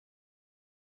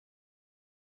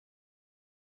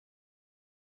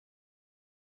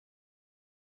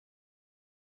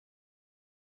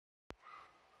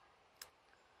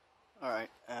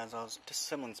Alright, as I was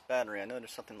disassembling this battery, I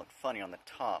noticed something looked funny on the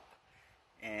top,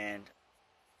 and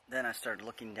then I started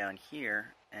looking down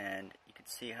here, and you can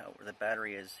see how the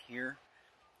battery is here,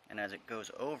 and as it goes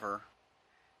over,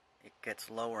 it gets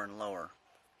lower and lower.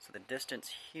 So the distance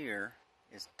here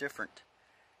is different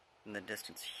than the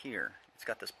distance here. It's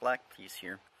got this black piece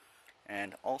here,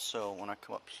 and also when I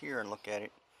come up here and look at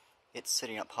it, it's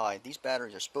sitting up high. These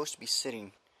batteries are supposed to be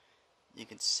sitting, you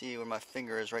can see where my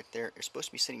finger is right there, it's supposed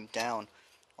to be sitting down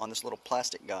on this little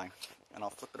plastic guy. And I'll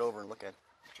flip it over and look at it,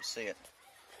 let you see it.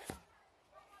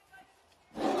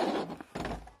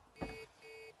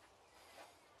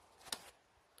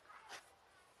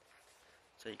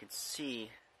 So you can see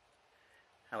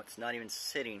how it's not even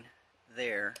sitting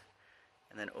there,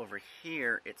 and then over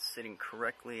here it's sitting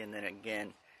correctly, and then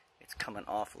again it's coming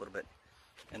off a little bit.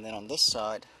 And then on this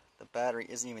side, the battery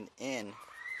isn't even in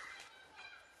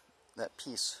that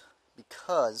piece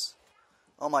because,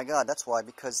 oh my god, that's why,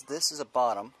 because this is a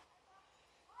bottom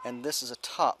and this is a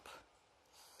top.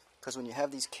 Because when you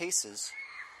have these cases,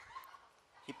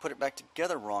 he put it back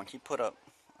together wrong. He put up,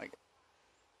 like,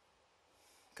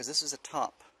 because this is a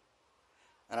top,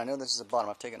 and I know this is a bottom.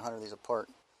 I've taken 100 of these apart.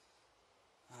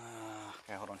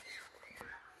 Okay, hold on.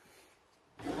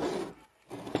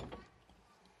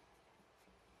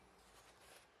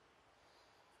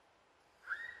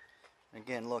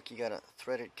 Again, look, you got a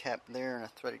threaded cap there and a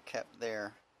threaded cap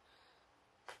there.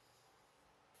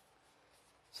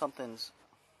 Something's,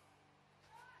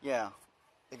 yeah,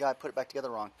 the guy put it back together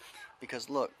wrong. Because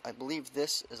look, I believe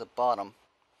this is a bottom,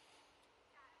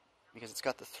 because it's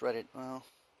got the threaded, well,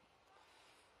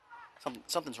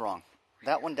 something's wrong.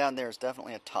 That one down there is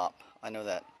definitely a top. I know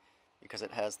that, because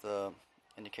it has the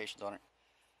indications on it.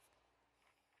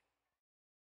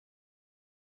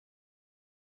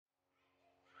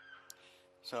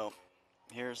 So,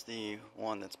 here's the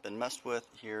one that's been messed with.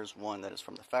 Here's one that is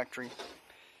from the factory.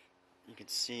 You can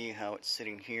see how it's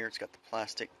sitting here. It's got the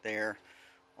plastic there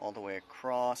all the way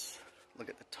across. Look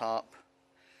at the top.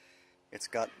 It's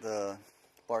got the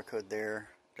barcode there,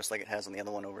 just like it has on the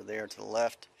other one over there to the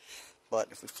left. But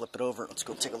if we flip it over, let's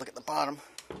go take a look at the bottom.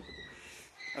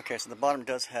 Okay, so the bottom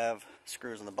does have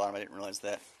screws on the bottom. I didn't realize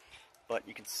that. But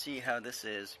you can see how this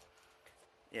is.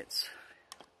 It's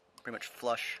pretty much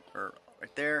flush, or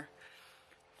right there,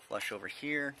 flush over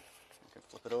here. You can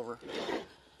flip it over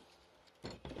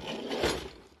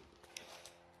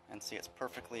and see it's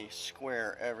perfectly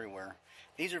square everywhere.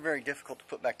 These are very difficult to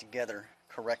put back together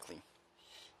correctly,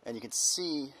 and you can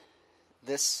see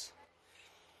this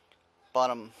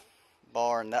bottom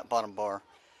bar and that bottom bar,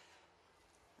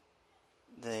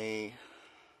 they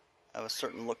have a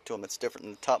certain look to them that's different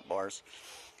than the top bars.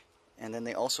 And then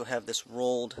they also have this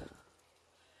rolled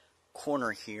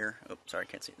corner here. Oh, sorry, I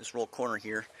can't see. This rolled corner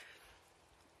here,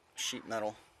 sheet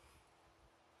metal,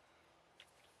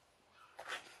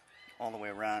 all the way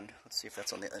around. Let's see if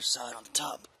that's on the other side, on the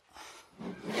top.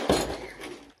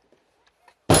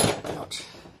 Ouch.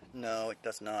 No, it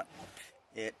does not.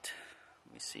 Let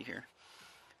me see here.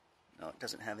 No, it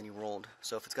doesn't have any rolled.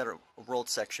 So if it's got a rolled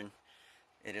section,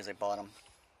 it is a bottom.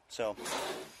 So,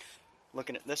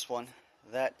 looking at this one,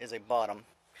 that is a bottom,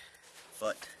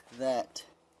 but that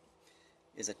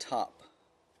is a top.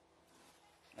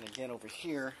 And again over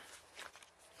here,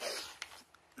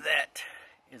 that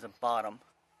is a bottom,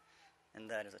 and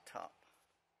that is a top.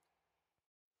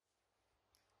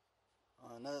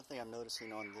 Another thing I'm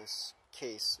noticing on this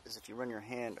case is if you run your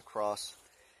hand across,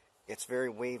 it's very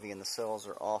wavy and the cells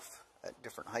are off at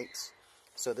different heights.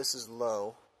 So this is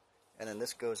low, and then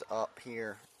this goes up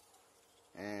here,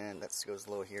 and that goes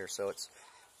low here. So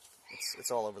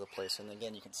it's all over the place. And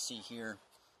again, you can see here,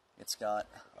 it's got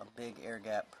a big air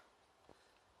gap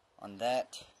on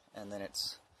that, and then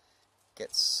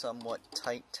gets somewhat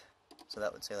tight. So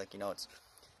that would say, like, you know,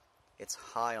 it's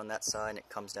high on that side and it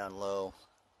comes down low,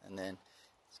 and then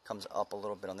it comes up a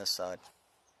little bit on this side.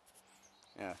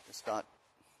 Yeah, it's not,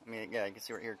 I mean, yeah, you can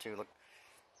see right here too. Look,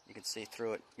 you can see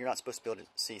through it. You're not supposed to be able to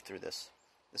see through this.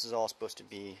 This is all supposed to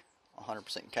be 100%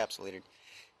 encapsulated,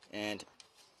 and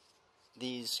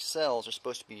these cells are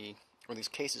supposed to be, or these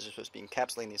cases are supposed to be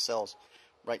encapsulating these cells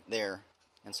right there.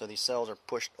 And so these cells are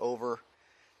pushed over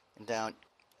and down.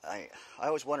 I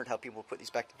always wondered how people put these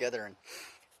back together, and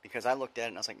because I looked at it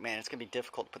and I was like, man, it's going to be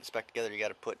difficult to put this back together. You got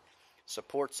to put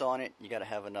supports on it. You got to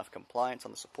have enough compliance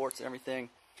on the supports and everything.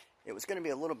 It was going to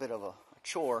be a little bit of a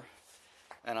chore,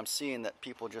 and I'm seeing that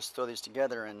people just throw these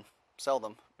together and sell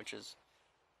them, which is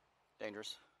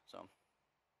dangerous.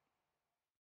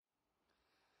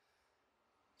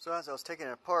 So as I was taking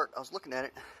it apart, I was looking at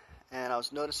it, and I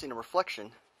was noticing a reflection.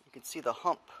 You can see the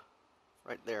hump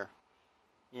right there.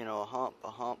 You know, a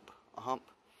hump, a hump.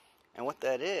 And what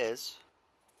that is,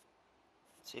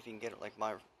 let's see if you can get it like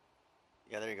my,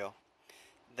 yeah, there you go.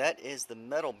 That is the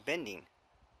metal bending.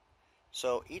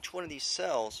 So each one of these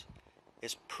cells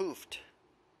is poofed.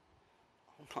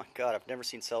 Oh my God, I've never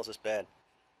seen cells this bad.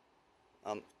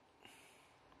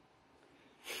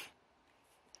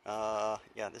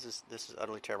 Yeah, this is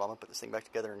utterly terrible. I'm gonna put this thing back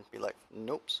together and be like,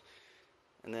 nope.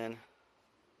 And then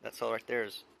that cell right there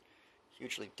is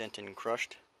hugely dented and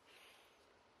crushed.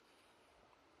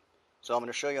 So I'm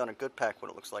gonna show you on a good pack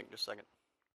what it looks like in just a second.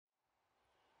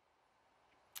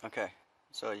 Okay,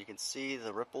 so you can see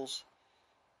the ripples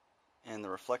and the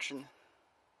reflection.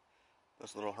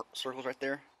 Those little circles right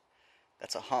there.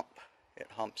 That's a hump. It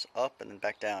humps up and then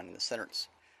back down. In the center it's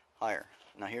higher.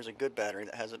 Now here's a good battery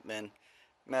that hasn't been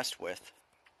messed with.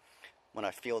 When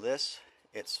I feel this,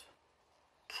 it's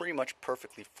pretty much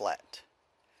perfectly flat.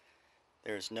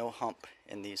 There's no hump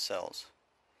in these cells.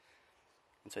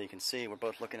 And so you can see we're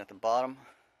both looking at the bottom.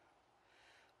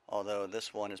 Although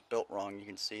this one is built wrong, you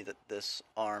can see that this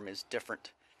arm is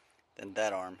different than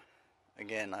that arm.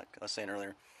 Again, like I was saying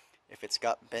earlier, if it's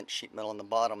got bent sheet metal on the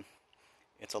bottom,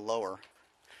 it's a lower.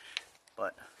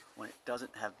 But when it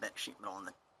doesn't have bent sheet metal on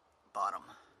the bottom,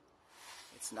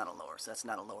 it's not a lower. So that's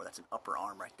not a lower, that's an upper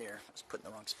arm right there. I was put in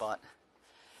the wrong spot.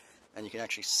 And you can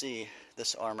actually see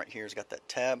this arm right here has got that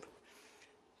tab.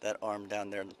 That arm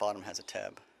down there at the bottom has a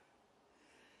tab.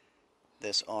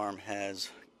 This arm has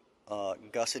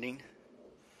gusseting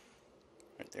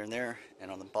right there and there,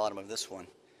 and on the bottom of this one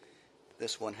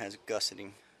has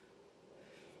gusseting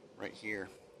right here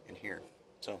and here.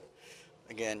 So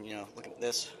again, you know, look at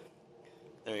this.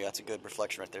 There you go, that's a good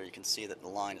reflection right there. You can see that the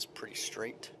line is pretty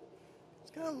straight.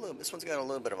 It's got a little, this one's got a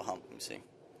little bit of a hump, let me see.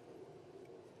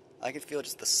 I can feel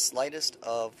just the slightest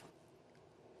of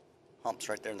humps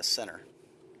right there in the center.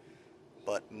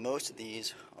 But most of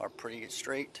these are pretty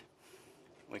straight.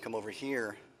 When we come over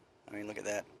here, I mean, look at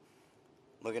that.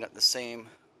 Looking at the same,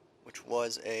 which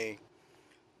was a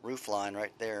roof line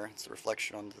right there. It's the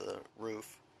reflection on the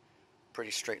roof.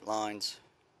 Pretty straight lines.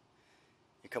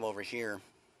 You come over here,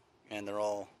 and they're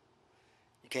all,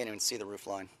 you can't even see the roof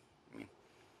line. I mean,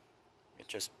 it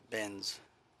just bends.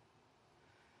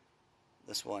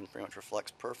 This one pretty much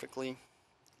reflects perfectly.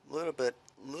 Little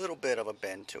bit of a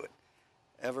bend to it.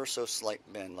 Ever so slight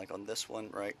bend, like on this one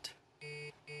right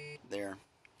there.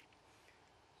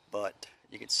 But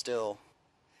you can still,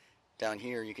 down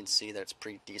here you can see that it's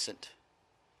pretty decent.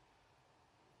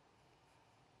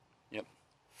 Yep.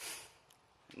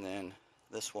 And then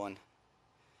this one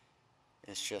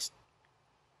is just,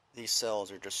 these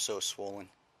cells are just so swollen.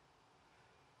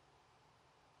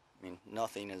 I mean,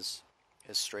 nothing is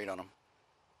straight on them.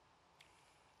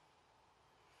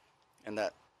 And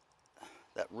that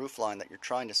roof line that you're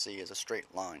trying to see is a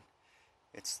straight line.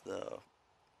 It's the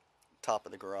top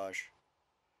of the garage.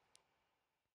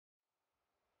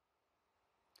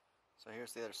 So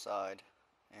here's the other side,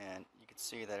 and you can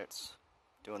see that it's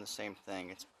doing the same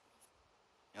thing. It's,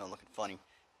 you know, looking funny,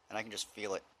 and I can just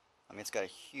feel it. I mean, it's got a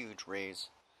huge raise.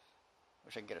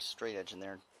 Wish I could get a straight edge in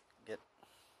there and get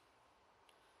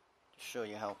to show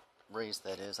you how raised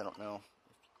that is. I don't know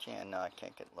if you can. No, I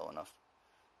can't get low enough.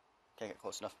 Can't get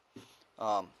close enough.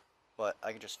 But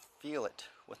I can just feel it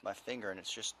with my finger, and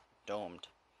it's just domed.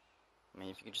 I mean,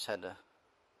 if you just had to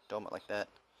dome it like that.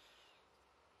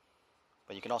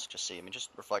 But you can also just see, I mean, just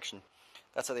reflection.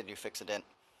 That's how they do fix a dent,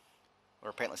 or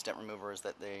a paintless dent remover, is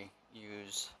that they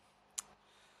use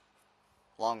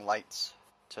long lights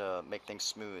to make things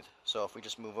smooth. So if we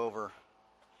just move over,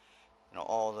 you know,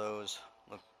 all those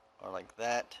are like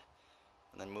that,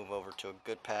 and then move over to a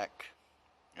good pack,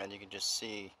 and you can just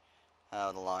see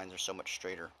how the lines are so much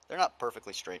straighter. They're not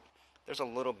perfectly straight. There's a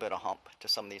little bit of hump to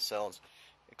some of these cells,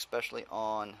 especially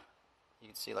on, you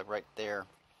can see like right there,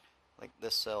 like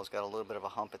this cell's got a little bit of a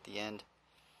hump at the end,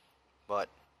 but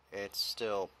it's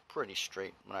still pretty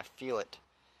straight. When I feel it,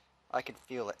 I can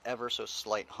feel an ever so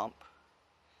slight hump,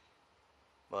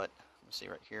 but let me see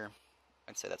right here,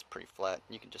 I'd say that's pretty flat.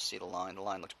 You can just see the line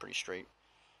looks pretty straight,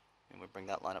 and we bring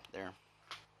that line up there,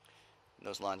 and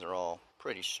those lines are all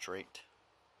pretty straight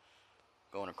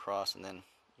going across. And then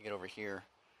you get over here,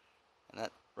 and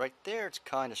that right there, it's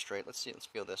kind of straight. Let's see, let's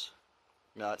feel this.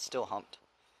 No, it's still humped.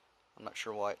 I'm not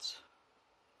sure why it's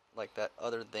like that,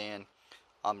 other than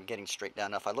I'm getting straight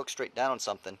down. Now if I look straight down on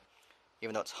something,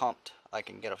 even though it's humped, I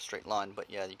can get a straight line. But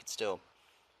yeah, you can still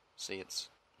see it's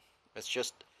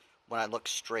just when I look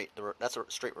straight, that's a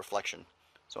straight reflection.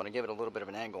 So when I give it a little bit of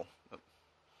an angle,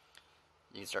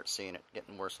 you can start seeing it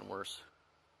getting worse and worse.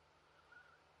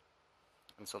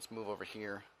 And so let's move over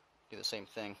here, do the same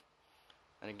thing,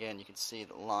 and again you can see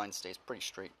the line stays pretty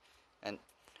straight. And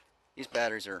These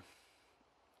batteries are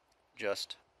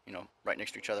just, you know, right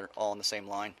next to each other, all on the same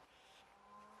line.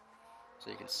 So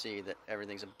you can see that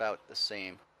everything's about the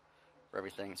same for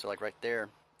everything. So like right there,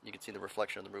 you can see the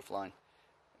reflection of the roof line.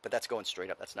 But that's going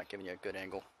straight up. That's not giving you a good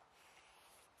angle.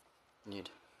 I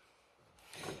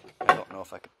don't know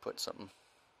if I could put something.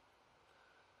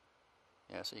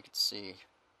 Yeah, so you can see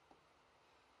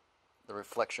the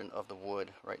reflection of the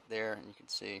wood right there, and you can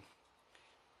see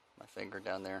my finger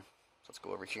down there. So let's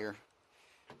go over here.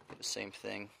 Do the same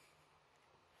thing.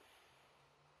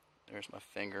 There's my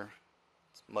finger.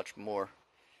 It's much more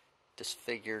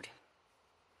disfigured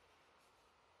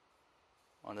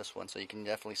on this one, so you can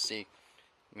definitely see,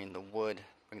 I mean, the wood,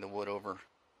 bring the wood over.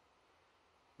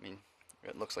 I mean,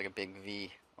 it looks like a big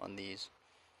V on these.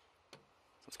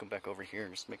 Let's go back over here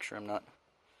and just make sure I'm not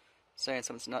saying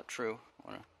something's not true.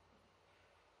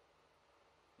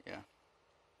 Yeah.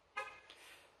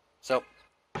 So,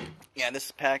 yeah,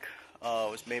 this pack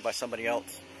was made by somebody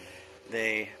else.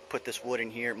 They put this wood in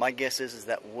here. My guess is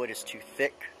that wood is too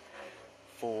thick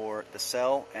for the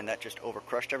cell, and that just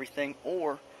overcrushed everything,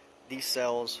 or these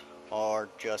cells are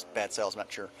just bad cells. I'm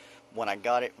not sure. When I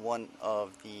got it, one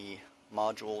of the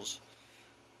modules,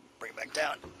 bring it back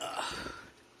down,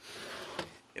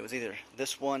 it was either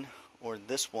this one or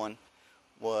this one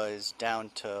was down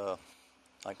to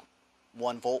like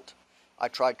 1 volt. I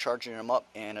tried charging them up,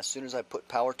 and as soon as I put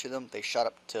power to them, they shot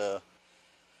up to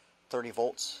 30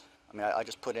 volts. I mean, I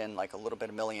just put in like a little bit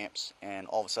of milliamps, and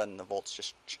all of a sudden the volts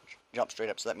just jump straight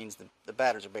up. So that means the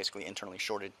batteries are basically internally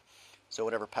shorted. So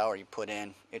whatever power you put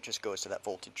in, it just goes to that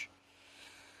voltage.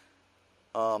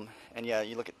 And yeah,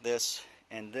 you look at this,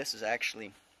 and this is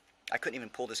actually, I couldn't even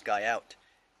pull this guy out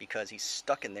because he's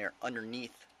stuck in there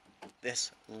underneath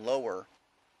this lower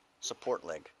support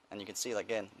leg. And you can see,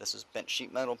 again, this is bent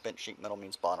sheet metal. Bent sheet metal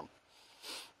means bottom.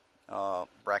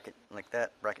 Bracket like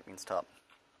that, bracket means top.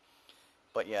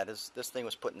 But yeah, this thing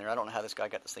was put in there. I don't know how this guy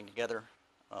got this thing together.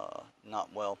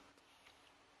 Not well.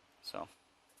 So